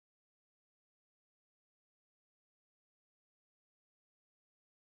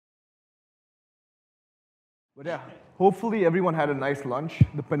But yeah, hopefully everyone had a nice lunch.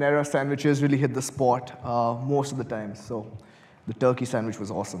 The Panera sandwiches really hit the spot most of the time. So the turkey sandwich was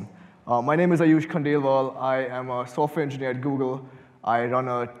awesome. My name is Ayush Khandelwal. I am a software engineer at Google. I run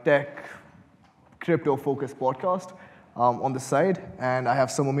a tech crypto-focused podcast on the side, and I have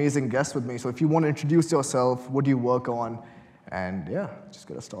some amazing guests with me. So if you want to introduce yourself, what do you work on? And yeah, just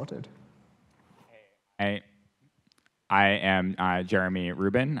get us started. I, I am Jeremey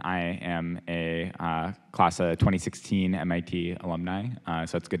Rubin. I am a class of 2016 MIT alumni,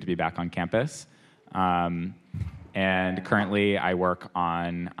 so it's good to be back on campus. And currently, I work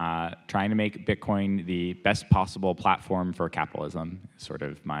on trying to make Bitcoin the best possible platform for capitalism, sort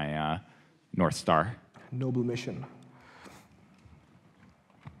of my North Star. Noble mission.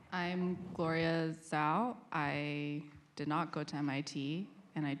 I'm Gloria Zhao. I did not go to MIT,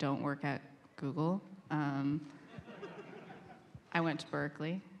 and I don't work at Google. I went to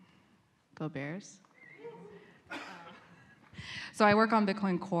Berkeley. Go Bears. So I work on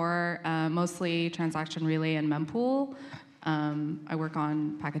Bitcoin Core, mostly transaction relay and mempool. I work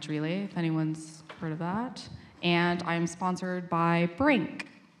on package relay, if anyone's heard of that. And I'm sponsored by Brink.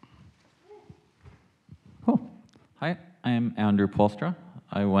 Cool. Hi, I'm Andrew Poelstra.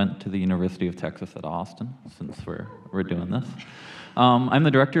 I went to the University of Texas at Austin, since we're doing this. I'm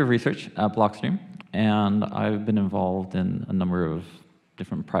the director of research at Blockstream, and I've been involved in a number of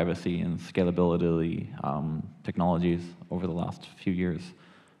different privacy and scalability technologies over the last few years.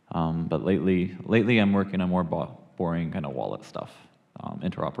 But lately I'm working on more boring kind of wallet stuff,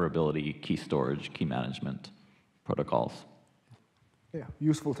 interoperability, key storage, key management, protocols. Yeah,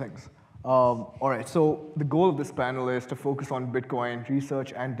 useful things. All right, so the goal of this panel is to focus on Bitcoin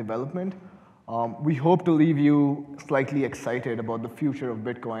research and development. We hope to leave you slightly excited about the future of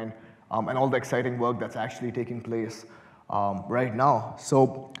Bitcoin and all the exciting work that's actually taking place right now.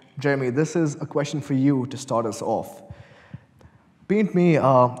 So, Jeremy, this is a question for you to start us off. Paint me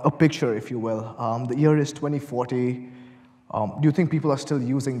a picture, if you will. The year is 2040. Do you think people are still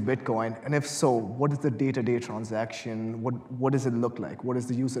using Bitcoin? And if so, what is the day-to-day transaction? What does it look like? What is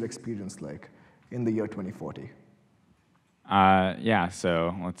the user experience like in the year 2040? Yeah,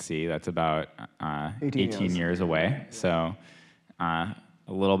 so let's see, that's about 18 years away. So a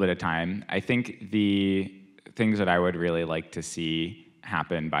little bit of time. I think the things that I would really like to see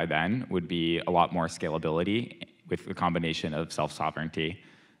happen by then would be a lot more scalability with the combination of self-sovereignty.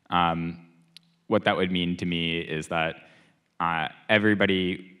 What that would mean to me is that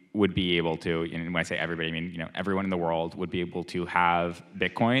everybody would be able to, and when I say everybody, I mean everyone in the world would be able to have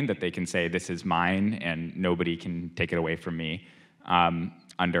Bitcoin that they can say this is mine and nobody can take it away from me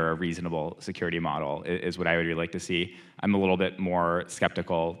under a reasonable security model is what I would really like to see. I'm a little bit more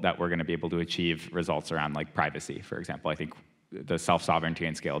skeptical that we're going to be able to achieve results around like privacy, for example. I think the self-sovereignty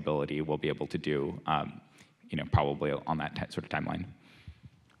and scalability we'll be able to do, probably on that sort of timeline.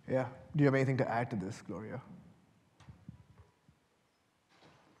 Yeah. Do you have anything to add to this, Gloria?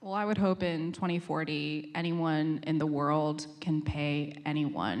 Well, I would hope in 2040, anyone in the world can pay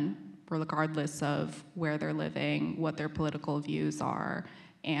anyone, regardless of where they're living, what their political views are,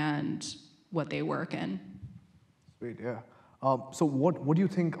 and what they work in. Sweet, yeah. So what do you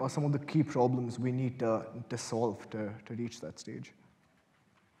think are some of the key problems we need to solve to reach that stage?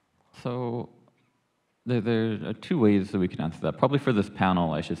 So there are two ways that we can answer that. Probably for this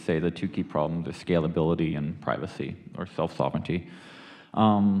panel, I should say the two key problems are scalability and privacy, or self-sovereignty.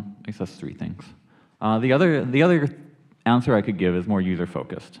 I guess that's three things. The other answer I could give is more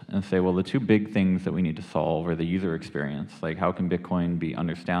user-focused and say, well, the two big things that we need to solve are the user experience, like how can Bitcoin be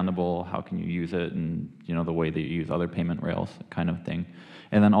understandable, how can you use it, and the way that you use other payment rails, kind of thing,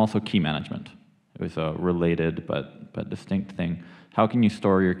 and then also key management. It was a related but distinct thing. How can you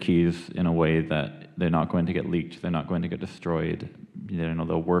store your keys in a way that they're not going to get leaked, they're not going to get destroyed,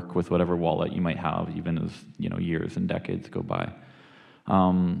 they'll work with whatever wallet you might have, even as years and decades go by.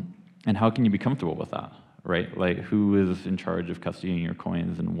 And how can you be comfortable with that, right? Like, who is in charge of custodying your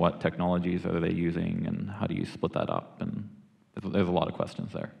coins, and what technologies are they using, and how do you split that up? And there's a lot of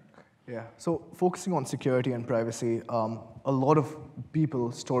questions there. Yeah, so focusing on security and privacy, a lot of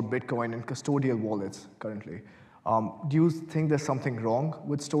people store Bitcoin in custodial wallets currently. Do you think there's something wrong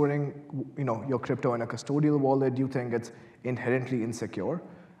with storing your crypto in a custodial wallet? Do you think it's inherently insecure?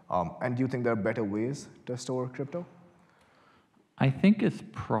 And do you think there are better ways to store crypto? I think it's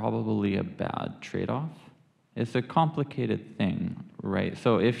probably a bad trade-off. It's a complicated thing, right?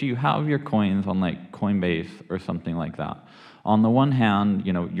 So if you have your coins on like Coinbase or something like that, on the one hand,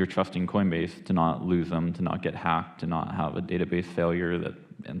 you're trusting Coinbase to not lose them, to not get hacked, to not have a database failure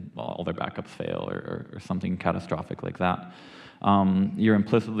and all their backups fail or something catastrophic like that. You're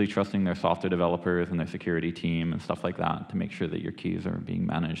implicitly trusting their software developers and their security team and stuff like that to make sure that your keys are being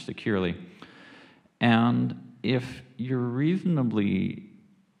managed securely. And if you're reasonably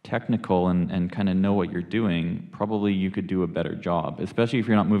technical and kind of know what you're doing, probably you could do a better job, especially if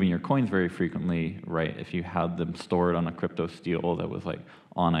you're not moving your coins very frequently, right? If you had them stored on a crypto steel that was like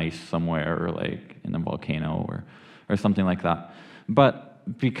on ice somewhere or like in a volcano or something like that.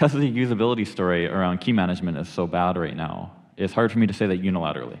 But because the usability story around key management is so bad right now, it's hard for me to say that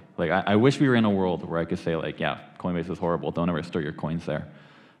unilaterally. Like I wish we were in a world where I could say like, yeah, Coinbase is horrible, don't ever store your coins there.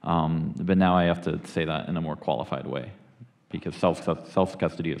 But now I have to say that in a more qualified way, because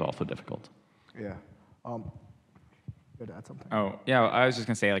self-custody is also difficult. Yeah. You had to add something. Oh, yeah, I was just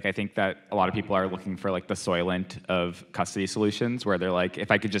gonna say, like, I think that a lot of people are looking for like the Soylent of custody solutions, where they're like,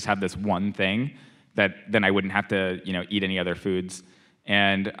 if I could just have this one thing, then I wouldn't have to, eat any other foods.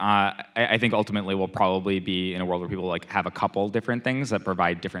 And I think ultimately we'll probably be in a world where people like have a couple different things that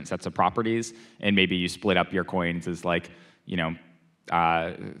provide different sets of properties, and maybe you split up your coins as like,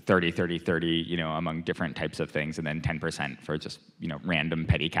 30, 30, 30, among different types of things, and then 10% for just, random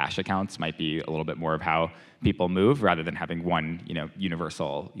petty cash accounts might be a little bit more of how people move, rather than having one,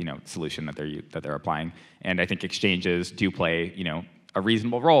 universal, solution that they're applying. And I think exchanges do play, a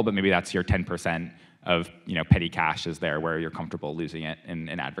reasonable role, but maybe that's your 10% of, petty cash is there where you're comfortable losing it in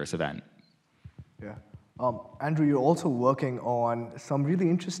an adverse event. Yeah. Andrew, you're also working on some really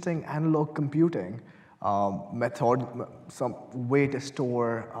interesting analog computing method, some way to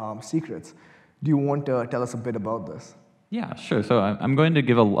store secrets. Do you want to tell us a bit about this? Yeah, sure. So I'm going to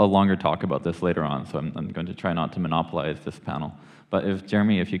give a longer talk about this later on, so I'm going to try not to monopolize this panel. But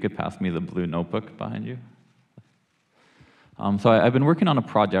Jeremy, if you could pass me the blue notebook behind you. So I've been working on a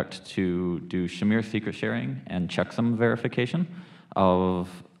project to do Shamir secret sharing and checksum verification of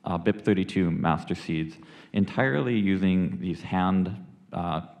BIP32 master seeds, entirely using these hand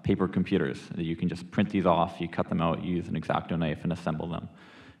paper computers. You can just print these off, you cut them out, you use an X-Acto knife and assemble them.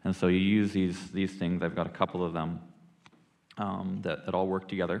 And so you use these things, I've got a couple of them that all work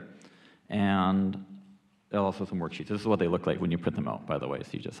together. And also some worksheets. This is what they look like when you print them out, by the way.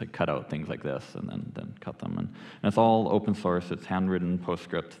 So you just like cut out things like this and then cut them. And it's all open source, it's handwritten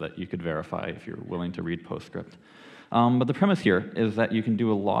PostScript that you could verify if you're willing to read PostScript. But the premise here is that you can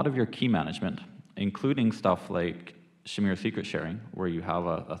do a lot of your key management, including stuff like Shamir secret sharing, where you have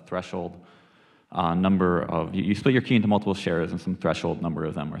a threshold number of, you split your key into multiple shares and some threshold number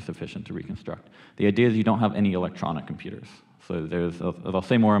of them are sufficient to reconstruct. The idea is you don't have any electronic computers. So I'll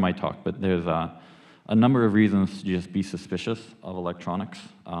say more in my talk, but there's a number of reasons to just be suspicious of electronics,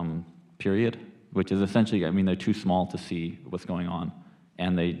 period, which is essentially, they're too small to see what's going on,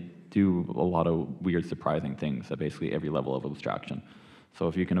 and they do a lot of weird, surprising things at basically every level of abstraction. So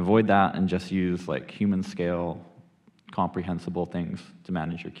if you can avoid that and just use like human scale, comprehensible things to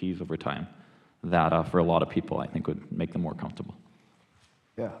manage your keys over time, that for a lot of people, I think would make them more comfortable.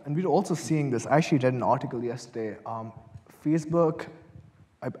 Yeah, and we're also seeing this. I actually read an article yesterday. Facebook,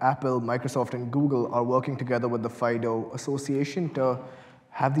 Apple, Microsoft, and Google are working together with the FIDO Association to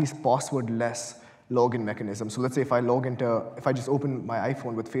have these password-less login mechanisms. So let's say if I just open my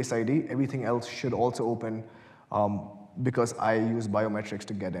iPhone with Face ID, everything else should also open because I use biometrics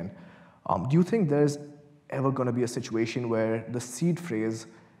to get in. Do you think there's ever going to be a situation where the seed phrase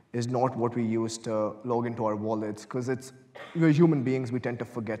is not what we use to log into our wallets? Because we're human beings, we tend to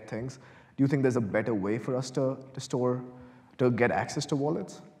forget things. Do you think there's a better way for us to get access to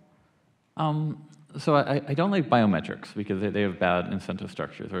wallets? So I don't like biometrics because they have bad incentive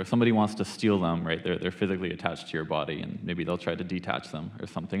structures. Or if somebody wants to steal them, right, they're physically attached to your body, and maybe they'll try to detach them or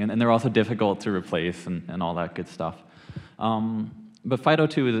something. And they're also difficult to replace and all that good stuff. But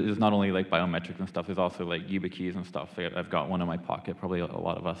FIDO2 is not only like biometrics and stuff, there's also like YubiKeys and stuff. I've got one in my pocket, probably a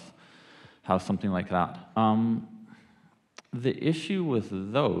lot of us have something like that. The issue with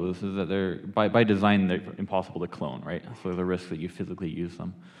those is that they're, by design, they're impossible to clone, right? So there's a risk that you physically use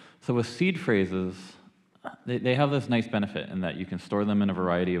them. So with seed phrases, they have this nice benefit in that you can store them in a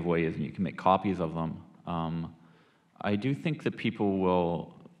variety of ways and you can make copies of them. I do think that people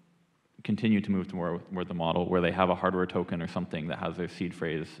will continue to move toward the model where they have a hardware token or something that has their seed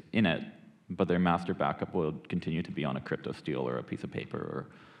phrase in it, but their master backup will continue to be on a crypto steel or a piece of paper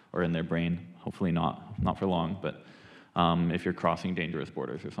or in their brain. Hopefully not for long, but if you're crossing dangerous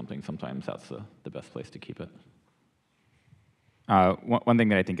borders or something, sometimes that's the best place to keep it. One thing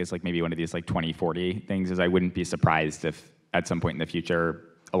that I think is like maybe one of these like 2040 things is I wouldn't be surprised if at some point in the future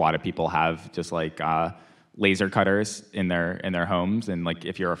a lot of people have just like laser cutters in their homes, and like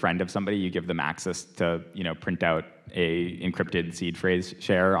if you're a friend of somebody, you give them access to print out a encrypted seed phrase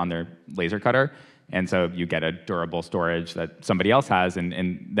share on their laser cutter, And so you get a durable storage that somebody else has,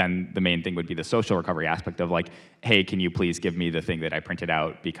 and then the main thing would be the social recovery aspect of like, hey, can you please give me the thing that I printed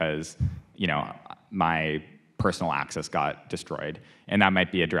out because, you know, my personal access got destroyed. And that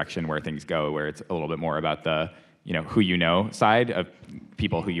might be a direction where things go, where it's a little bit more about the, you know, who you know side of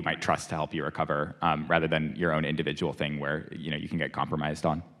people who you might trust to help you recover, rather than your own individual thing where, you know, you can get compromised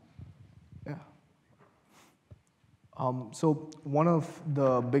on. Yeah. So one of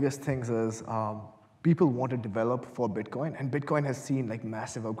the biggest things is people want to develop for Bitcoin, and Bitcoin has seen like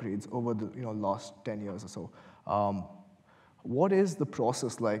massive upgrades over the last 10 years or so. What is the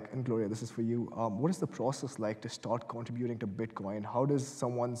process like, and Gloria, this is for you, what is the process like to start contributing to Bitcoin? How does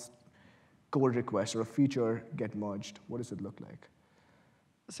someone's code request or a feature get merged? What does it look like?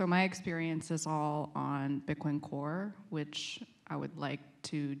 So my experience is all on Bitcoin Core, which I would like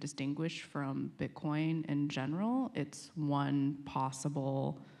to distinguish from Bitcoin in general. It's one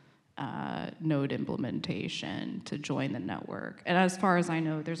possible node implementation to join the network. And as far as I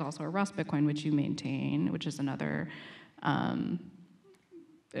know, there's also a Rust Bitcoin, which you maintain, which is another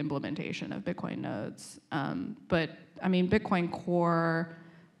implementation of Bitcoin nodes. But I mean, Bitcoin Core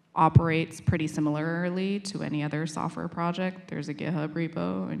operates pretty similarly to any other software project. There's a GitHub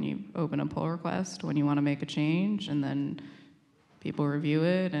repo, and you open a pull request when you want to make a change, and then people review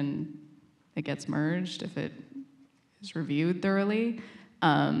it, and it gets merged if it is reviewed thoroughly.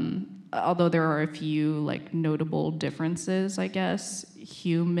 Although there are a few like notable differences, I guess.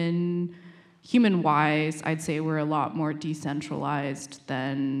 Human-wise, I'd say we're a lot more decentralized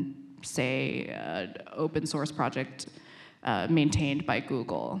than, say, an open source project maintained by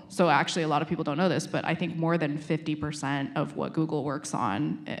Google. So actually, a lot of people don't know this, but I think more than 50% of what Google works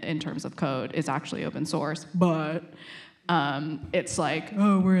on in terms of code is actually open source. But it's like,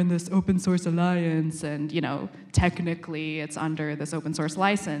 oh, we're in this open source alliance, and technically it's under this open source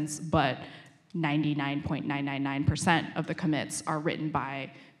license, but 99.999% of the commits are written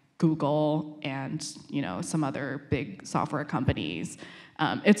by Google and some other big software companies.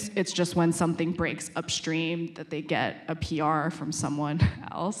 It's just when something breaks upstream that they get a PR from someone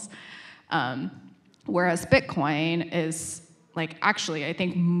else. Whereas Bitcoin is like, actually, I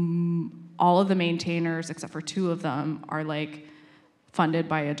think all of the maintainers, except for 2 of them, are like funded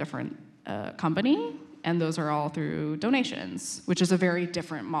by a different company, and those are all through donations, which is a very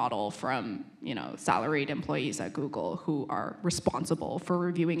different model from salaried employees at Google who are responsible for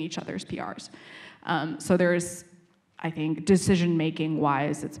reviewing each other's PRs. So there's, I think, decision-making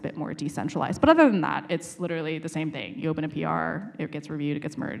wise, it's a bit more decentralized. But other than that, it's literally the same thing. You open a PR, it gets reviewed, it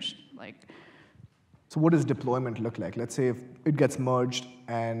gets merged. So what does deployment look like? Let's say if it gets merged,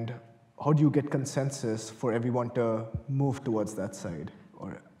 and how do you get consensus for everyone to move towards that side?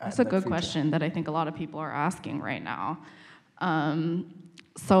 That's a good question that I think a lot of people are asking right now.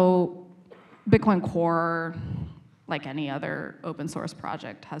 So Bitcoin Core, like any other open source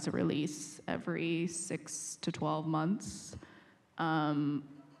project, has a release every 6 to 12 months. Sorry,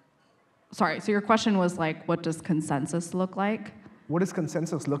 so your question was like, what does consensus look like? What does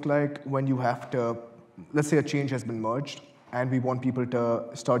consensus look like when you have to, let's say a change has been merged, and we want people to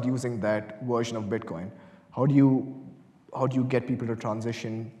start using that version of Bitcoin? How do you get people to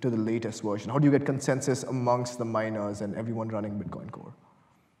transition to the latest version? How do you get consensus amongst the miners and everyone running Bitcoin Core?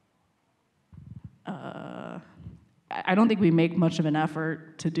 I don't think we make much of an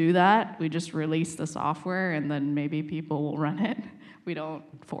effort to do that. We just release the software, and then maybe people will run it. We don't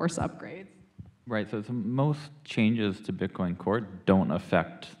force upgrades. Right, so most changes to Bitcoin Core don't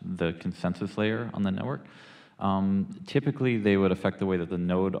affect the consensus layer on the network. Typically, they would affect the way that the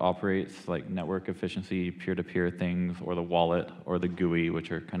node operates, like network efficiency, peer-to-peer things, or the wallet, or the GUI,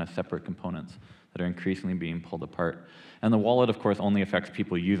 which are kind of separate components that are increasingly being pulled apart. And the wallet, of course, only affects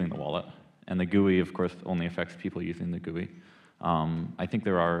people using the wallet. And the GUI, of course, only affects people using the GUI. I think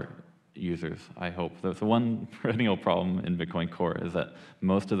there are users, I hope. The one perennial problem in Bitcoin Core is that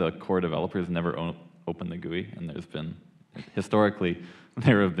most of the core developers never open the GUI, and there's been, historically,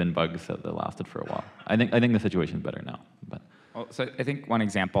 there have been bugs that lasted for a while. I think the situation's better now. But well, so I think one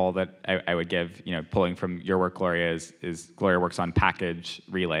example that I would give, pulling from your work, Gloria, is Gloria works on package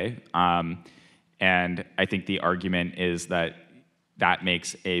relay, and I think the argument is that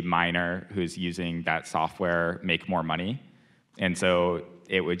makes a miner who's using that software make more money, and so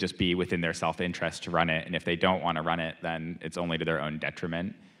it would just be within their self-interest to run it, and if they don't want to run it, then it's only to their own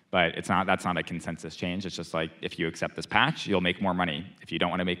detriment. But that's not a consensus change. It's just like, if you accept this patch, you'll make more money. If you don't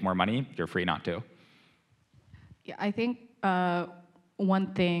want to make more money, you're free not to. Yeah, I think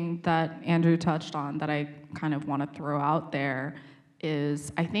one thing that Andrew touched on that I kind of want to throw out there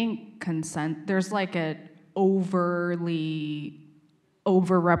is, I think there's like an overly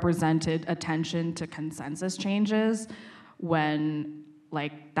overrepresented attention to consensus changes when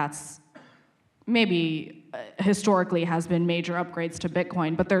like that's maybe historically has been major upgrades to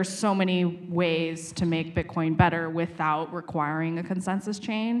Bitcoin, but there's so many ways to make Bitcoin better without requiring a consensus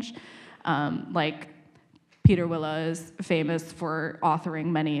change. Like Peter Willa is famous for authoring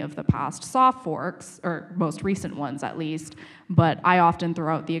many of the past soft forks, or most recent ones at least, but I often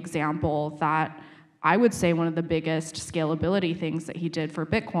throw out the example that I would say one of the biggest scalability things that he did for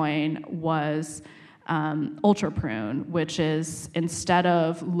Bitcoin was Ultra Prune, which is instead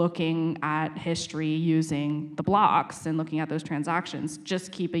of looking at history using the blocks and looking at those transactions,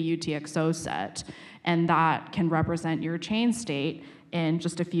 just keep a UTXO set, and that can represent your chain state in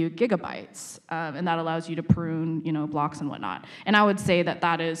just a few gigabytes, and that allows you to prune, blocks and whatnot. And I would say that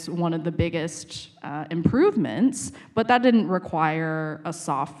that is one of the biggest improvements, but that didn't require a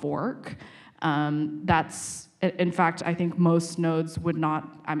soft fork. In fact, I think most nodes would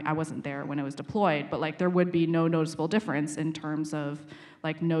not, I wasn't there when it was deployed, but like there would be no noticeable difference in terms of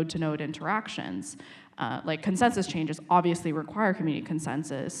like node-to-node interactions. Like consensus changes obviously require community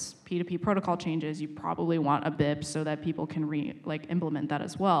consensus. P2P protocol changes, you probably want a BIP so that people can implement that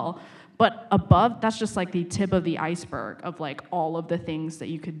as well. But above, that's just like the tip of the iceberg of like all of the things that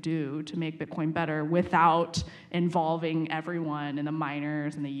you could do to make Bitcoin better without involving everyone and the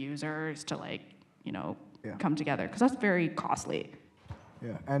miners and the users to come together, because that's very costly.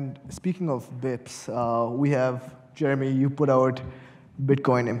 Yeah, and speaking of BIPs, we have, Jeremy, you put out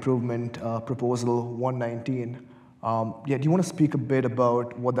Bitcoin Improvement Proposal 119. Do you want to speak a bit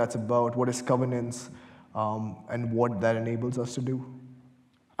about what that's about, what is governance, and what that enables us to do?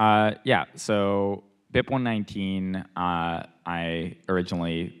 So BIP 119, I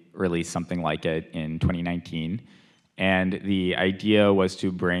originally released something like it in 2019. And the idea was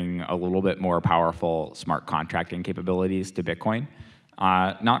to bring a little bit more powerful smart contracting capabilities to Bitcoin.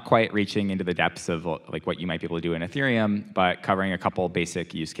 Not quite reaching into the depths of like what you might be able to do in Ethereum, but covering a couple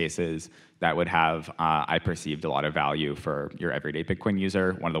basic use cases that would have, I perceived, a lot of value for your everyday Bitcoin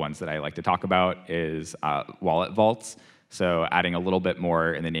user. One of the ones that I like to talk about is wallet vaults. So adding a little bit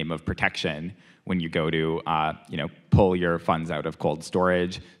more in the name of protection when you go to pull your funds out of cold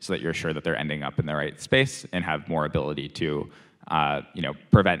storage so that you're sure that they're ending up in the right space and have more ability to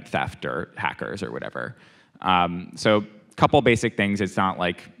prevent theft or hackers or whatever. So couple basic things. It's not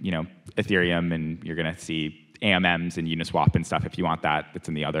like Ethereum and you're going to see AMMs and Uniswap and stuff. If you want that, it's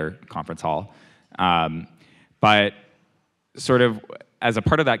in the other conference hall. But sort of as a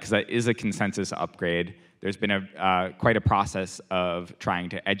part of that, because that is a consensus upgrade, there's been quite a process of trying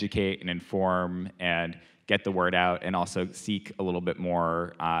to educate and inform and get the word out, and also seek a little bit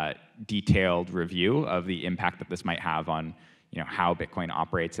more detailed review of the impact that this might have on how Bitcoin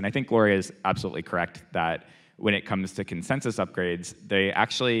operates. And I think Gloria is absolutely correct that when it comes to consensus upgrades, they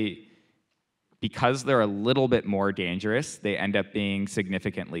actually, because they're a little bit more dangerous, they end up being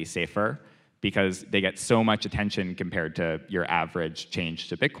significantly safer because they get so much attention compared to your average change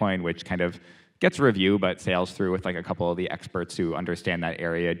to Bitcoin, which kind of gets a review but sails through with like a couple of the experts who understand that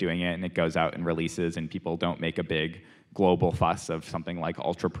area doing it, and it goes out and releases, and people don't make a big global fuss of something like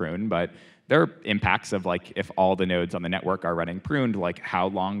Ultra Prune. But there are impacts of like if all the nodes on the network are running pruned, like how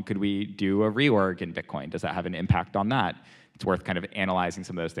long could we do a reorg in Bitcoin? Does that have an impact on that? It's worth kind of analyzing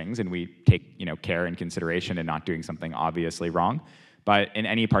some of those things, and we take care and consideration in not doing something obviously wrong. But in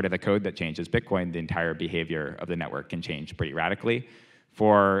any part of the code that changes Bitcoin, the entire behavior of the network can change pretty radically.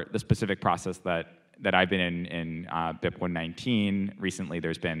 For the specific process that I've been in BIP 119, recently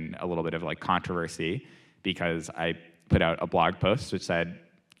there's been a little bit of like controversy because I put out a blog post which said,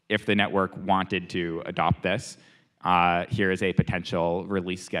 if the network wanted to adopt this, here is a potential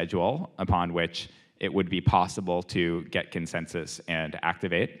release schedule upon which it would be possible to get consensus and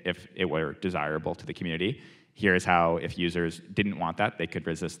activate if it were desirable to the community. Here's how, if users didn't want that, they could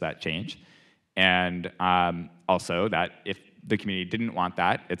resist that change. And also that if the community didn't want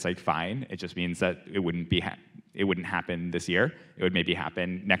that, it's like fine. It just means that it wouldn't happen this year. It would maybe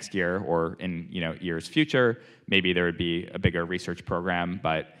happen next year or in years future. Maybe there would be a bigger research program,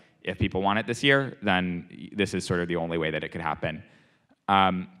 but if people want it this year, then this is sort of the only way that it could happen.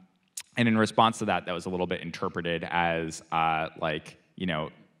 And in response to that, that was a little bit interpreted as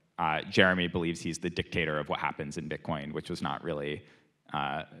Jeremy believes he's the dictator of what happens in Bitcoin, which was not really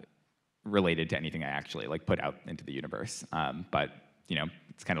related to anything I actually put out into the universe. But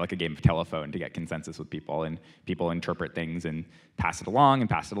it's kind of like a game of telephone to get consensus with people, and people interpret things and pass it along,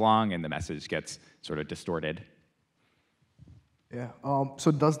 and the message gets sort of distorted. Yeah.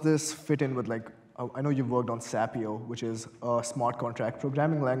 So does this fit in with I know you've worked on Sapio, which is a smart contract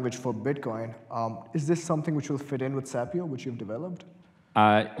programming language for Bitcoin. Is this something which will fit in with Sapio, which you've developed?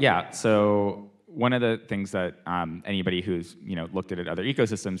 Yeah, so one of the things that anybody who's looked at other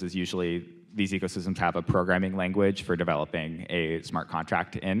ecosystems is usually these ecosystems have a programming language for developing a smart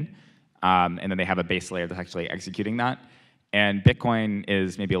contract in, and then they have a base layer that's actually executing that. And Bitcoin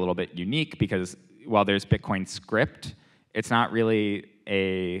is maybe a little bit unique because while there's Bitcoin script, it's not really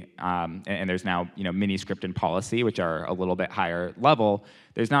and there's now mini script and policy, which are a little bit higher level.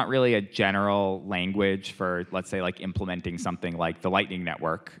 There's not really a general language for, let's say, like implementing something like the Lightning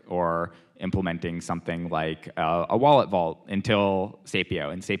Network or implementing something like a wallet vault until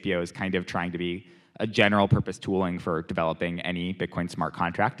Sapio. And Sapio is kind of trying to be a general purpose tooling for developing any Bitcoin smart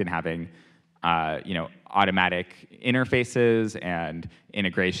contract and having automatic interfaces and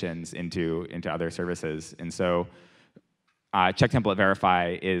integrations into other services. And so check template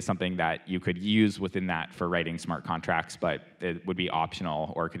verify is something that you could use within that for writing smart contracts, but it would be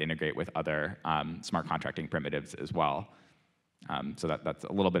optional or could integrate with other smart contracting primitives as well. So that's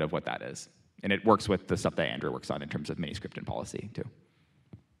a little bit of what that is. And it works with the stuff that Andrew works on in terms of miniscript and policy too.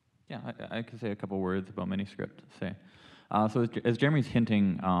 Yeah, I could say a couple words about miniscript. So as Jeremy's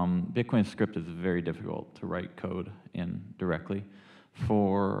hinting, Bitcoin script is very difficult to write code in directly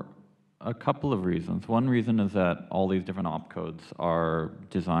for a couple of reasons. One reason is that all these different opcodes are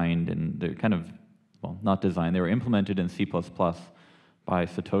designed, and they're kind of, well, not designed, they were implemented in C++ by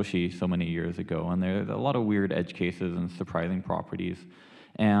Satoshi so many years ago, and there are a lot of weird edge cases and surprising properties,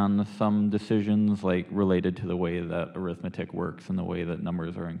 and some decisions like related to the way that arithmetic works and the way that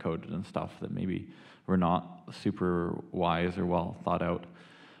numbers are encoded and stuff that maybe were not super wise or well thought out.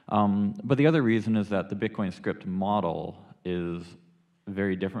 But the other reason is that the Bitcoin script model is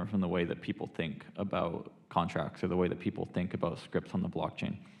very different from the way that people think about contracts or the way that people think about scripts on the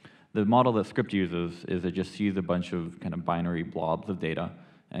blockchain. The model that script uses is it just sees a bunch of kind of binary blobs of data,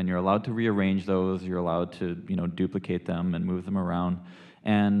 and you're allowed to rearrange those, you're allowed to duplicate them and move them around,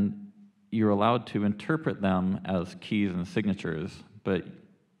 and you're allowed to interpret them as keys and signatures, but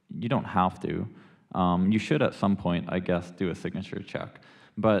you don't have to. You should at some point, I guess, do a signature check.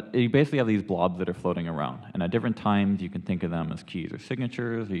 But you basically have these blobs that are floating around, and at different times you can think of them as keys or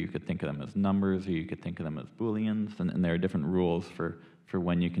signatures, or you could think of them as numbers, or you could think of them as booleans, and there are different rules for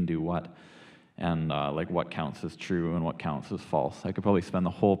when you can do what, and like what counts as true and what counts as false. I could probably spend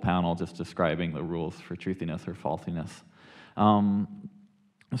the whole panel just describing the rules for truthiness or falsiness.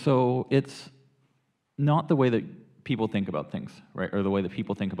 So it's not the way that people think about things, right? Or the way that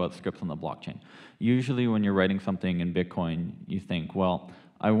people think about scripts on the blockchain. Usually when you're writing something in Bitcoin, you think, well,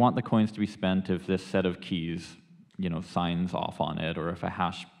 I want the coins to be spent if this set of keys, signs off on it, or if a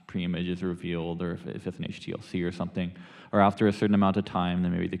hash preimage is revealed, or if it's an HTLC or something, or after a certain amount of time,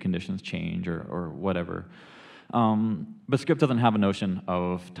 then maybe the conditions change, or whatever. But script doesn't have a notion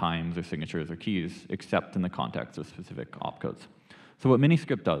of times or signatures or keys, except in the context of specific opcodes. So what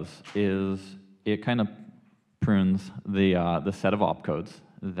miniscript does is it kind of prunes the set of opcodes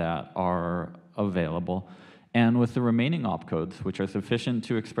that are available, and with the remaining opcodes, which are sufficient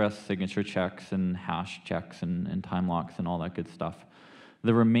to express signature checks and hash checks and time locks and all that good stuff,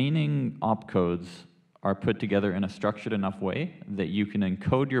 the remaining opcodes are put together in a structured enough way that you can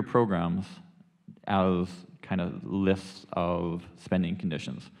encode your programs as kind of lists of spending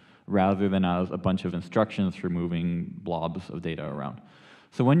conditions, rather than as a bunch of instructions for moving blobs of data around.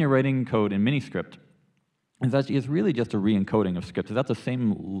 So when you're writing code in miniscript, it's really just a re-encoding of scripts. It's at the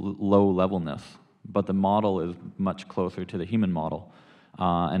same low levelness, but the model is much closer to the human model.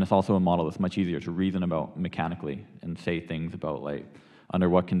 And it's also a model that's much easier to reason about mechanically and say things about, like, under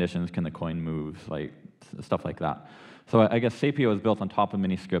what conditions can the coin move, like stuff like that. So I guess Sapio is built on top of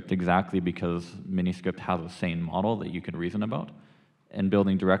miniscript exactly because miniscript has a sane model that you can reason about. And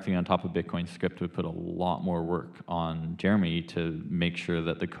building directly on top of Bitcoin script would put a lot more work on Jeremey to make sure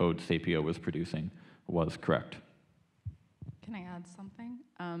that the code Sapio was producing was correct. Can I add something?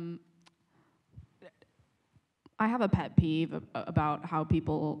 I have a pet peeve about how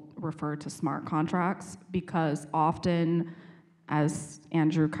people refer to smart contracts, because often, as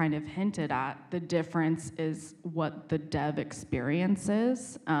Andrew kind of hinted at, the difference is what the dev experience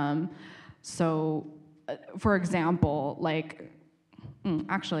is. For example,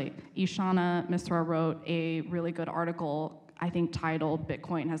 actually, Ishana Misra wrote a really good article, I think titled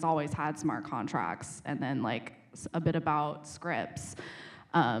 "Bitcoin Has Always Had Smart Contracts," and then a bit about scripts.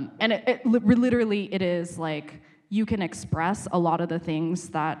 And it literally is like, you can express a lot of the things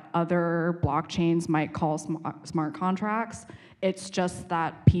that other blockchains might call smart contracts. It's just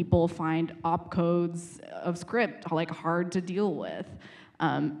that people find opcodes of script hard to deal with.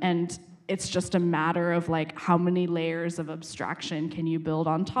 And it's just a matter of how many layers of abstraction can you build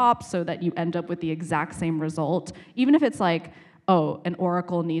on top so that you end up with the exact same result. Even if it's oh, an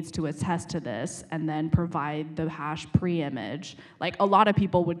oracle needs to attest to this and then provide the hash pre-image. Like, a lot of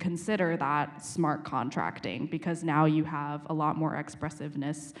people would consider that smart contracting, because now you have a lot more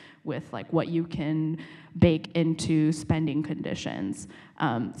expressiveness with like what you can bake into spending conditions.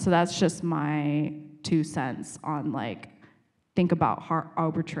 So that's just my 2 cents on like, think about how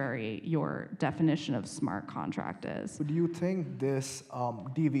arbitrary your definition of smart contract is. So do you think this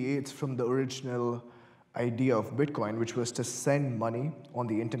deviates from the original idea of Bitcoin, which was to send money on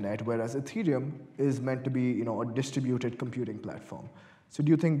the internet, whereas Ethereum is meant to be, a distributed computing platform? So do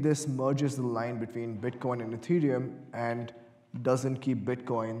you think this merges the line between Bitcoin and Ethereum and doesn't keep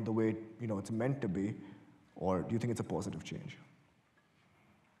Bitcoin the way it's meant to be, or do you think it's a positive change?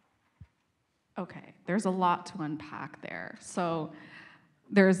 Okay, there's a lot to unpack there. So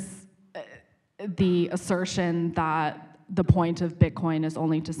there's the assertion that the point of Bitcoin is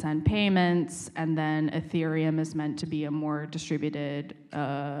only to send payments, and then Ethereum is meant to be a more distributed,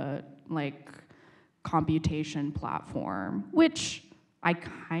 like, computation platform, which I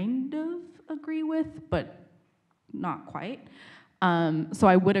kind of agree with, but not quite. So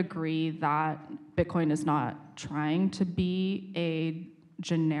I would agree that Bitcoin is not trying to be a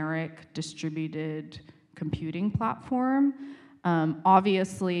generic distributed computing platform.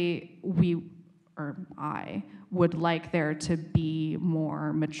 Obviously, I would like there to be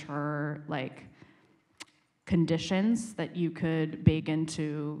more mature, like, conditions that you could bake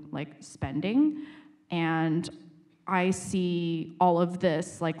into, like, spending. And I see all of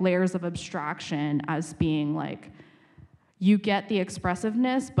this, like, layers of abstraction as being, like, you get the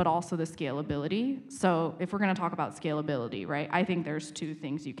expressiveness, but also the scalability. So if we're gonna talk about scalability, right, I think there's 2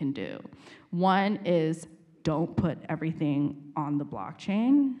 things you can do. One is don't put everything on the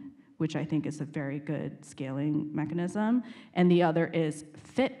blockchain, which I think is a very good scaling mechanism. And the other is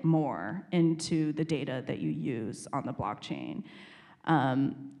fit more into the data that you use on the blockchain.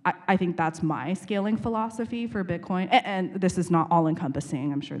 I think that's my scaling philosophy for Bitcoin. And this is not all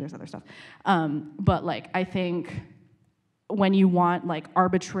encompassing, I'm sure there's other stuff. But like, I think when you want like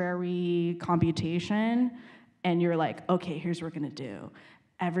arbitrary computation and you're like, okay, here's what we're gonna do.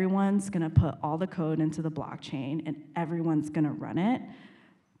 Everyone's gonna put all the code into the blockchain and everyone's gonna run it.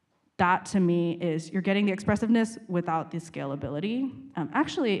 That to me is, you're getting the expressiveness without the scalability.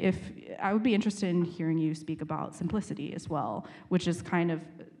 Actually, I would be interested in hearing you speak about simplicity as well, which is kind of,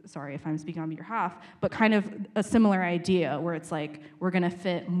 sorry if I'm speaking on your behalf, but kind of a similar idea where it's like, we're gonna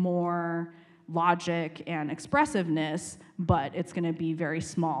fit more logic and expressiveness, but it's gonna be very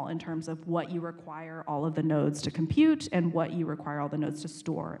small in terms of what you require all of the nodes to compute and what you require all the nodes to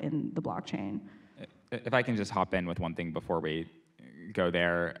store in the blockchain. If I can just hop in with one thing before we go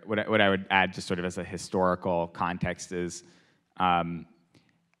there, what I would add just sort of as a historical context is,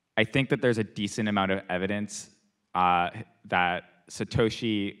 I think that there's a decent amount of evidence that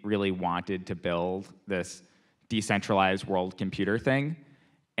Satoshi really wanted to build this decentralized world computer thing,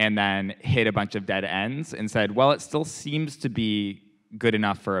 and then hit a bunch of dead ends and said, well, it still seems to be good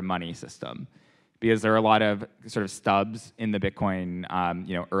enough for a money system. Because there are a lot of sort of stubs in the Bitcoin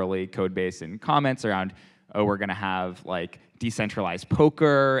early code base and comments around, oh, we're gonna have like decentralized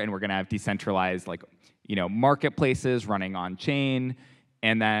poker, and we're gonna have decentralized marketplaces running on chain,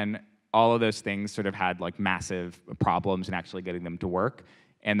 and then all of those things sort of had like massive problems in actually getting them to work.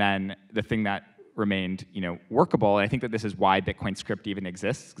 And then the thing that remained workable, and I think that this is why Bitcoin script even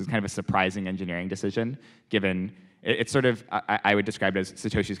exists, because it's kind of a surprising engineering decision, given it's sort of, I would describe it as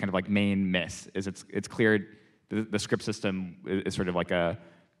Satoshi's kind of like main miss, is it's clear the script system is sort of like a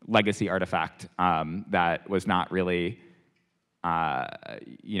legacy artifact that was not really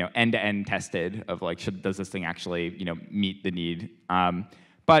end-to-end tested of like, does this thing actually meet the need?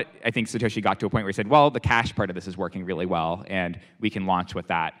 But I think Satoshi got to a point where he said, well, the cash part of this is working really well, and we can launch with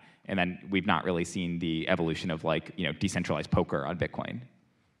that. And then we've not really seen the evolution of like decentralized poker on Bitcoin.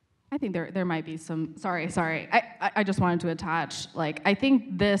 I think there might be some, sorry. I just wanted to attach, like, I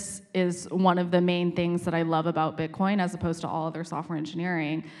think this is one of the main things that I love about Bitcoin as opposed to all other software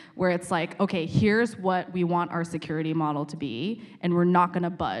engineering, where it's like, okay, here's what we want our security model to be, and we're not gonna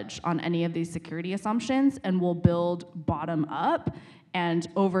budge on any of these security assumptions, and we'll build bottom up, and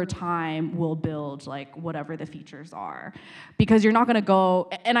over time, we'll build like whatever the features are. Because you're not gonna go,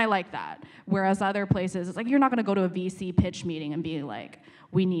 and I like that, whereas other places, it's like you're not gonna go to a VC pitch meeting and be like,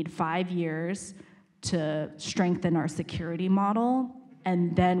 we need 5 years to strengthen our security model,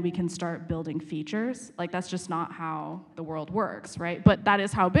 and then we can start building features. Like, that's just not how the world works, right? But that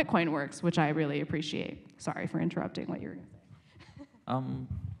is how Bitcoin works, which I really appreciate. Sorry for interrupting what you were gonna say.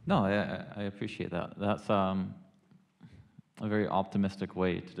 No, I appreciate that. That's a very optimistic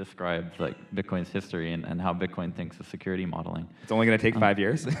way to describe like Bitcoin's history and how Bitcoin thinks of security modeling. It's only going to take 5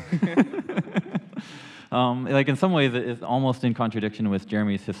 years. Like in some ways, it's almost in contradiction with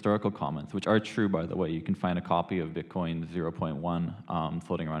Jeremy's historical comments, which are true, by the way. You can find a copy of Bitcoin 0.1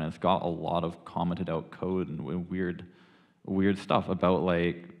 floating around, and it's got a lot of commented out code and weird stuff about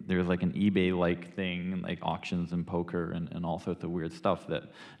like, there's like an eBay-like thing, and like auctions and poker and all sorts of weird stuff that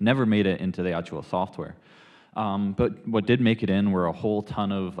never made it into the actual software. But what did make it in were a whole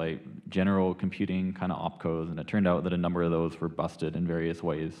ton of like general computing kind of opcodes, and it turned out that a number of those were busted in various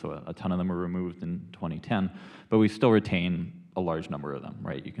ways, so a ton of them were removed in 2010, but we still retain a large number of them,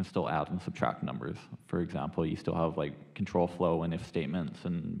 right? You can still add and subtract numbers. For example, you still have like control flow and if statements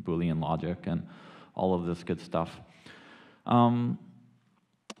and Boolean logic and all of this good stuff.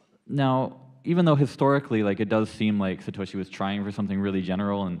 Now, even though historically, like, it does seem like Satoshi was trying for something really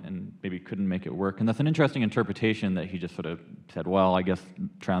general and maybe couldn't make it work, and that's an interesting interpretation that he just sort of said, well, I guess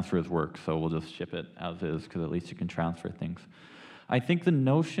transfers work, so we'll just ship it as is, because at least you can transfer things. I think the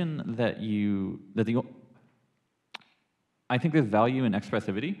notion that I think there's value in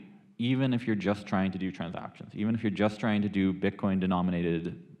expressivity, even if you're just trying to do transactions, even if you're just trying to do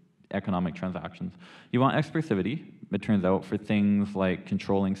Bitcoin-denominated economic transactions. You want expressivity, it turns out, for things like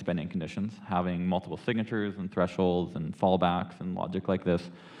controlling spending conditions, having multiple signatures and thresholds and fallbacks and logic like this.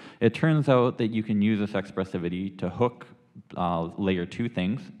 It turns out that you can use this expressivity to hook layer 2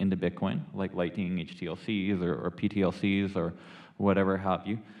 things into Bitcoin, like Lightning HTLCs or PTLCs or whatever have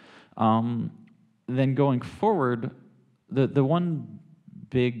you. Then going forward, the one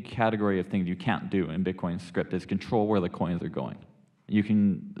big category of things you can't do in Bitcoin script is control where the coins are going. You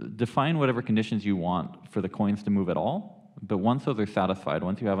can define whatever conditions you want for the coins to move at all, but once those are satisfied,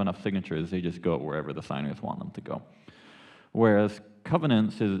 once you have enough signatures, they just go wherever the signers want them to go. Whereas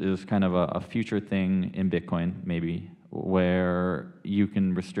covenants is kind of a future thing in Bitcoin, maybe, where you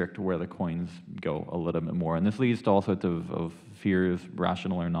can restrict where the coins go a little bit more. And this leads to all sorts of fears,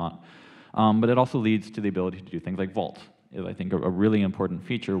 rational or not. But it also leads to the ability to do things like vault, is I think a really important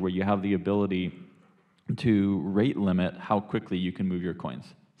feature where you have the ability to rate limit how quickly you can move your coins.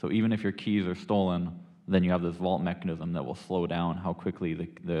 So even if your keys are stolen, then you have this vault mechanism that will slow down how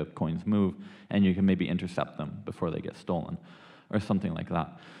quickly the coins move, and you can maybe intercept them before they get stolen, or something like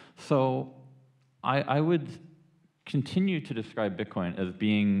that. So I would continue to describe Bitcoin as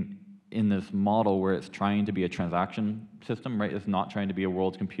being in this model where it's trying to be a transaction system, right? It's not trying to be a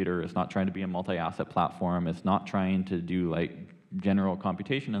world computer, it's not trying to be a multi-asset platform, it's not trying to do like general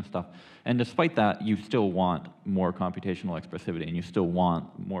computation and stuff. And despite that, you still want more computational expressivity, and you still want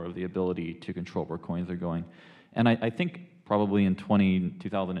more of the ability to control where coins are going. And I think probably in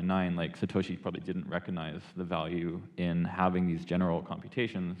 2009, like Satoshi probably didn't recognize the value in having these general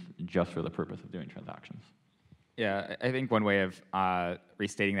computations just for the purpose of doing transactions. Yeah, I think one way of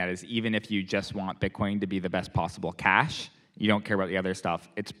restating that is even if you just want Bitcoin to be the best possible cash, you don't care about the other stuff,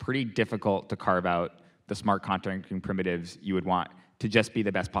 it's pretty difficult to carve out the smart contracting primitives you would want to just be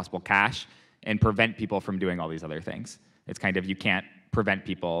the best possible cash and prevent people from doing all these other things. It's kind of, you can't prevent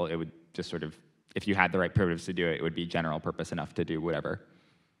people, it would just sort of, if you had the right primitives to do it, it would be general purpose enough to do whatever.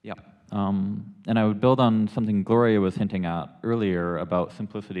 Yeah, and I would build on something Gloria was hinting at earlier about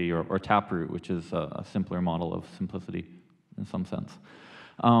simplicity or Taproot, which is a simpler model of simplicity in some sense,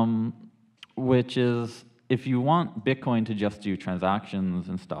 which is, if you want Bitcoin to just do transactions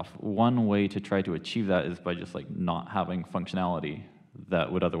and stuff, one way to try to achieve that is by just like not having functionality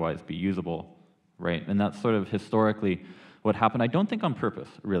that would otherwise be usable, right? And that's sort of historically what happened. I don't think on purpose,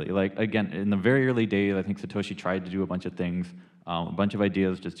 really. Like, again, in the very early days, I think Satoshi tried to do a bunch of things. A bunch of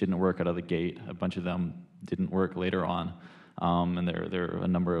ideas just didn't work out of the gate. A bunch of them didn't work later on. And there are a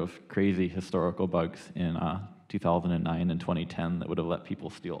number of crazy historical bugs in 2009 and 2010 that would have let people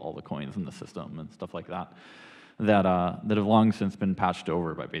steal all the coins in the system and stuff like that, that have long since been patched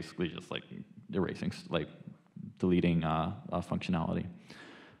over by basically just like erasing, like deleting functionality.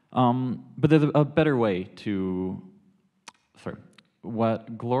 But there's a better way to,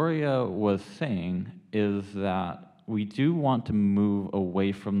 what Gloria was saying is that we do want to move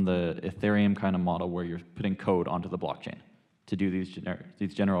away from the Ethereum kind of model where you're putting code onto the blockchain to do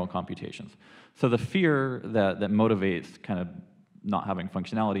these general computations. So the fear that motivates kind of not having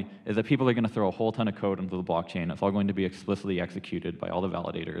functionality is that people are going to throw a whole ton of code into the blockchain. It's all going to be explicitly executed by all the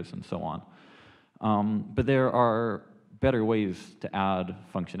validators and so on. But there are better ways to add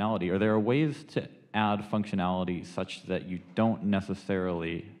functionality, or there are ways to add functionality such that you don't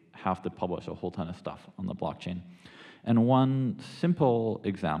necessarily have to publish a whole ton of stuff on the blockchain. And one simple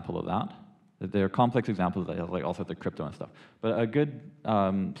example of that, there are complex examples that have like all sorts of crypto and stuff, but a good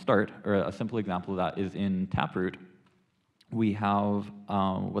start, or a simple example of that is in Taproot, we have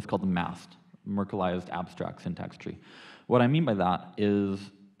what's called the MAST, Merkleized Abstract Syntax Tree. What I mean by that is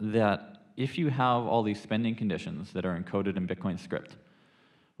that if you have all these spending conditions that are encoded in Bitcoin script,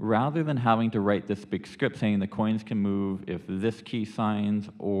 rather than having to write this big script saying the coins can move if this key signs,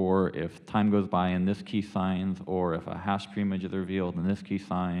 or if time goes by and this key signs, or if a hash preimage is revealed and this key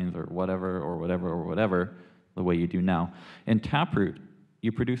signs, or whatever, or whatever, or whatever, the way you do now. In Taproot,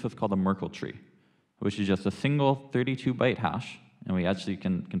 you produce what's called a Merkle tree, which is just a single 32-byte hash, and we actually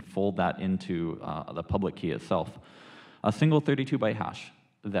can fold that into the public key itself. A single 32-byte hash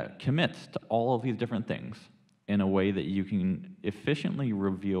that commits to all of these different things in a way that you can efficiently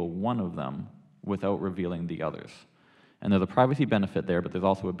reveal one of them without revealing the others. And there's a privacy benefit there, but there's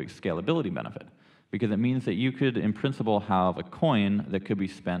also a big scalability benefit, because it means that you could, in principle, have a coin that could be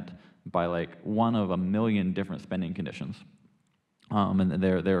spent by like one of a million different spending conditions. And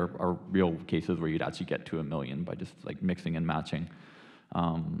there are real cases where you'd actually get to a million by just like mixing and matching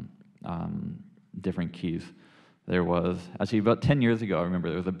different keys. There was, actually about 10 years ago, I remember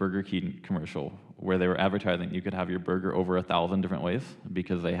there was a Burger King commercial where they were advertising you could have your burger over 1,000 different ways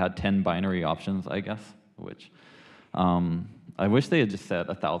because they had 10 binary options, I guess, which I wish they had just said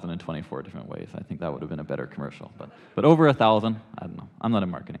 1,024 different ways. I think that would have been a better commercial. But over 1,000, I don't know. I'm not in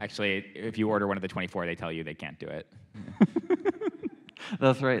marketing. Actually, if you order one of the 24, they tell you they can't do it.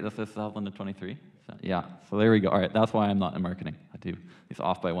 That's right. That's 1,023. So, yeah. So there we go. All right. That's why I'm not in marketing. I do these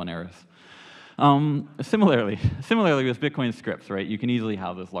off by one errors. Similarly with Bitcoin scripts, right? You can easily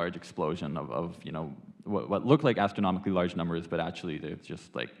have this large explosion of you know what look like astronomically large numbers, but actually they're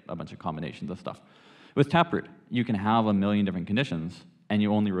just like a bunch of combinations of stuff. With Taproot, you can have a million different conditions, and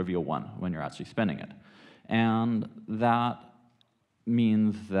you only reveal one when you're actually spending it, and that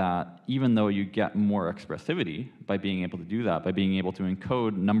means that even though you get more expressivity by being able to do that, by being able to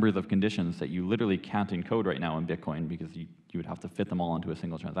encode numbers of conditions that you literally can't encode right now in Bitcoin because you would have to fit them all into a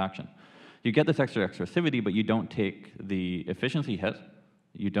single transaction. You get this extra expressivity, but you don't take the efficiency hit.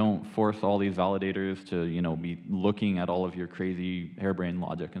 You don't force all these validators to, you know, be looking at all of your crazy harebrained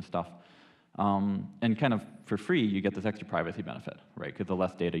logic and stuff. And kind of for free, you get this extra privacy benefit, right? Because the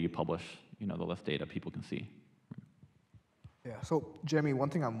less data you publish, you know, the less data people can see. Yeah, so Jeremy, one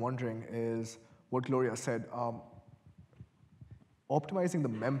thing I'm wondering is what Gloria said. Optimizing the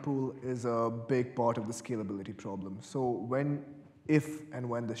mempool is a big part of the scalability problem. So if and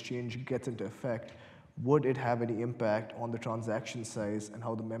when this change gets into effect, would it have any impact on the transaction size and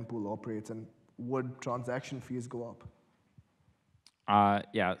how the mempool operates, and would transaction fees go up?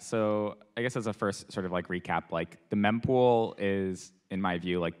 Yeah, so I guess as a first sort of like recap, like the mempool is, in my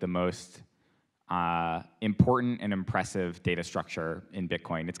view, like the most important and impressive data structure in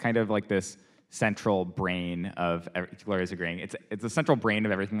Bitcoin. It's kind of like this central brain of, Gloria's agreeing, it's the central brain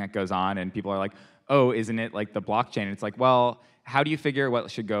of everything that goes on, and people are like, oh, isn't it like the blockchain? And it's like, well, how do you figure what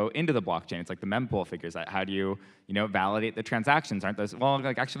should go into the blockchain? It's like the mempool figures that. How do you validate the transactions? Aren't those, well,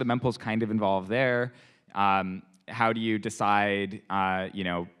 like actually the mempool's kind of involved there. How do you decide,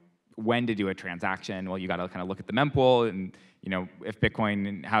 when to do a transaction? Well, you got to kind of look at the mempool, and if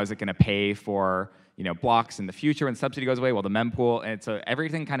Bitcoin, how is it going to pay for blocks in the future when subsidy goes away? Well, the mempool, and so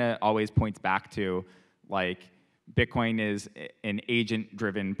everything kind of always points back to like Bitcoin is an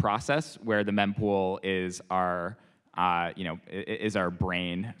agent-driven process where the mempool is our is our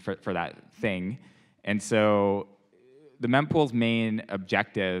brain for that thing, and so the mempool's main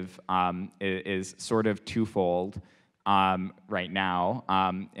objective is sort of twofold right now.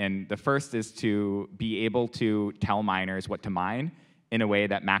 And the first is to be able to tell miners what to mine in a way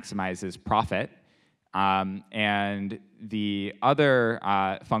that maximizes profit. And the other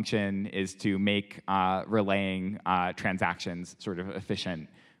function is to make relaying transactions sort of efficient,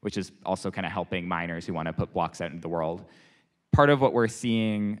 which is also kind of helping miners who want to put blocks out into the world. Part of what we're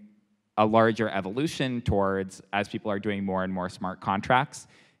seeing a larger evolution towards, as people are doing more and more smart contracts,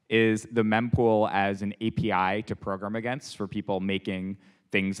 is the mempool as an API to program against for people making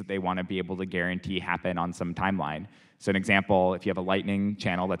things that they want to be able to guarantee happen on some timeline. So an example, if you have a Lightning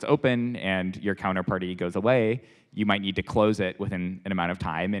channel that's open and your counterparty goes away, you might need to close it within an amount of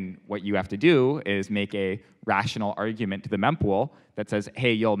time, and what you have to do is make a rational argument to the mempool that says,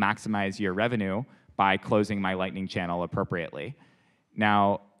 hey, you'll maximize your revenue by closing my Lightning channel appropriately.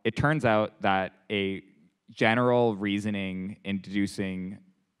 Now, it turns out that a general reasoning inducing,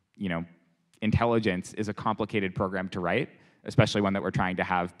 intelligence is a complicated program to write, especially one that we're trying to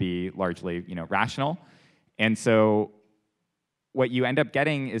have be largely, rational. And so what you end up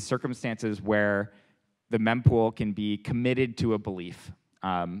getting is circumstances where the mempool can be committed to a belief,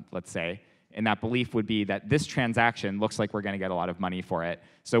 let's say, and that belief would be that this transaction looks like we're going to get a lot of money for it,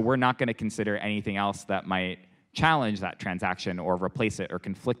 so we're not going to consider anything else that might challenge that transaction or replace it or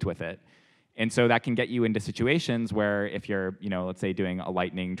conflict with it. And so that can get you into situations where if you're, let's say doing a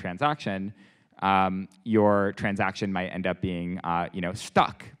Lightning transaction, your transaction might end up being,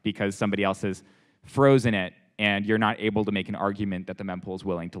 stuck because somebody else has frozen it, and you're not able to make an argument that the mempool is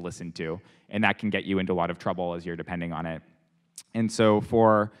willing to listen to, and that can get you into a lot of trouble as you're depending on it. And so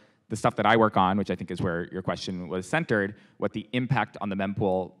for the stuff that I work on, which I think is where your question was centered, what the impact on the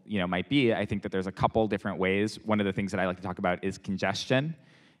mempool might be, I think that there's a couple different ways. One of the things that I like to talk about is congestion.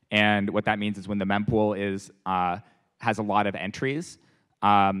 And what that means is when the mempool has a lot of entries,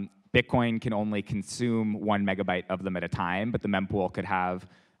 Bitcoin can only consume 1 megabyte of them at a time, but the mempool could have,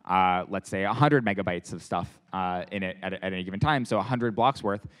 let's say, 100 megabytes of stuff in it at any given time, so 100 blocks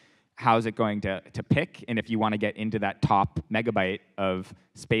worth. How is it going to pick? And if you want to get into that top megabyte of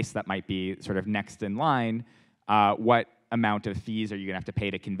space that might be sort of next in line, what amount of fees are you going to have to pay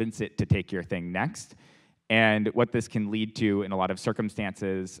to convince it to take your thing next? And what this can lead to in a lot of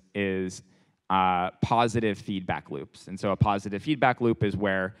circumstances is positive feedback loops. And so a positive feedback loop is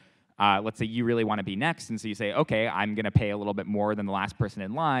where, let's say you really want to be next, and so you say, okay, I'm going to pay a little bit more than the last person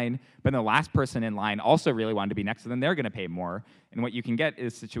in line, but the last person in line also really wanted to be next, and then they're going to pay more. And what you can get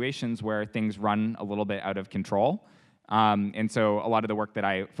is situations where things run a little bit out of control. And so a lot of the work that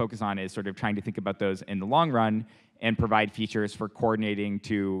I focus on is sort of trying to think about those in the long run and provide features for coordinating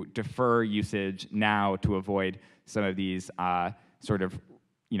to defer usage now to avoid some of these sort of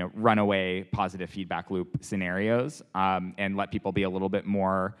runaway positive feedback loop scenarios, and let people be a little bit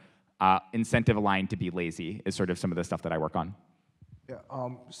more incentive aligned to be lazy is sort of some of the stuff that I work on. Yeah.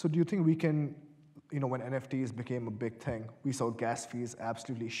 So do you think we can, when NFTs became a big thing, we saw gas fees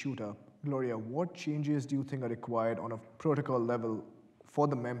absolutely shoot up. Gloria, what changes do you think are required on a protocol level for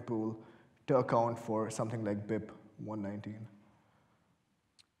the mempool to account for something like BIP 119?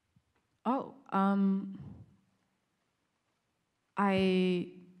 Oh, I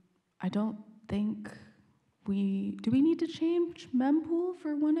don't think do we need to change mempool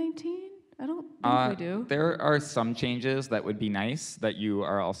for 119? I don't think we do. There are some changes that would be nice that you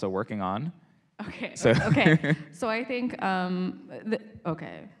are also working on. Okay. So Okay. So I think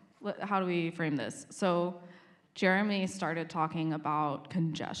okay. How do we frame this? So Jeremy started talking about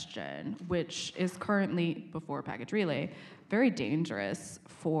congestion, which is currently, before package relay, very dangerous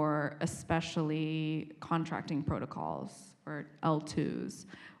for especially contracting protocols or L2s,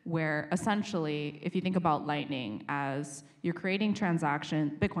 where essentially, if you think about Lightning as you're creating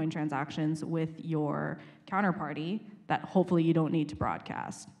Bitcoin transactions with your counterparty that hopefully you don't need to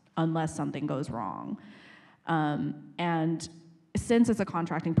broadcast unless something goes wrong. And since it's a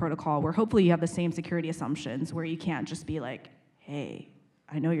contracting protocol where hopefully you have the same security assumptions where you can't just be like, hey,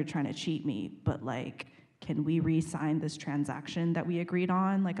 I know you're trying to cheat me, but like, can we re-sign this transaction that we agreed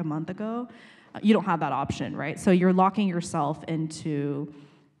on like a month ago? You don't have that option, right? So you're locking yourself into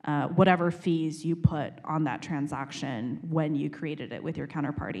whatever fees you put on that transaction when you created it with your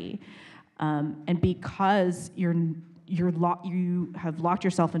counterparty. And because you have locked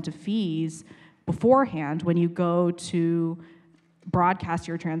yourself into fees beforehand, when you go to broadcast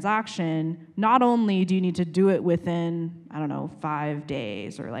your transaction, not only do you need to do it within, 5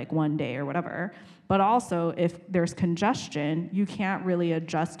 days or like 1 day or whatever, but also if there's congestion, you can't really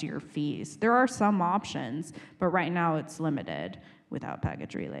adjust your fees. There are some options, but right now it's limited without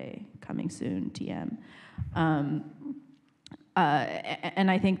package relay, coming soon, TM.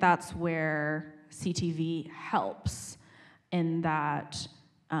 And I think that's where CTV helps in that,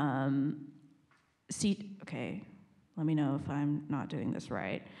 okay, let me know if I'm not doing this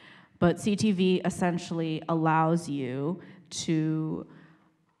right. But CTV essentially allows you to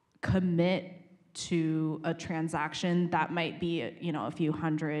commit to a transaction that might be, a few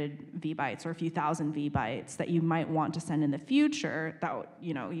hundred V-bytes or a few thousand V-bytes that you might want to send in the future that,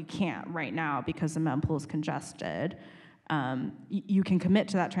 you can't right now because the mempool is congested. You can commit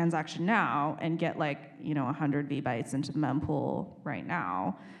to that transaction now and get 100 V-bytes into the mempool right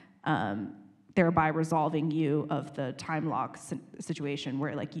now, thereby resolving you of the time lock situation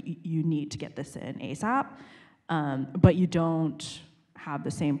where you need to get this in ASAP, but you don't have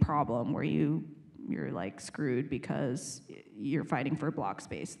the same problem where you're screwed because you're fighting for block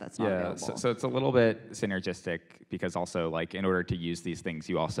space that's not available. So it's a little bit synergistic because also in order to use these things,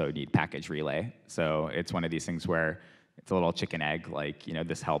 you also need package relay. So it's one of these things where it's a little chicken egg,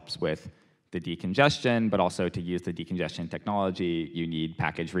 this helps with the decongestion, but also to use the decongestion technology, you need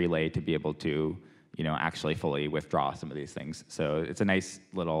package relay to be able to, actually fully withdraw some of these things. So it's a nice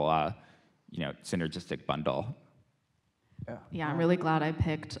little, synergistic bundle. Yeah, I'm really glad I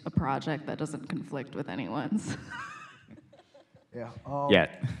picked a project that doesn't conflict with anyone's. Yeah.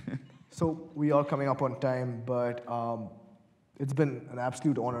 Yet. So we are coming up on time, but it's been an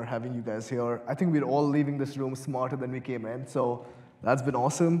absolute honor having you guys here. I think we're all leaving this room smarter than we came in, so that's been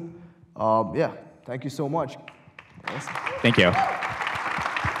awesome. Yeah, thank you so much. Awesome. Thank you.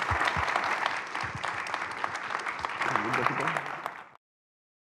 Can we get to go?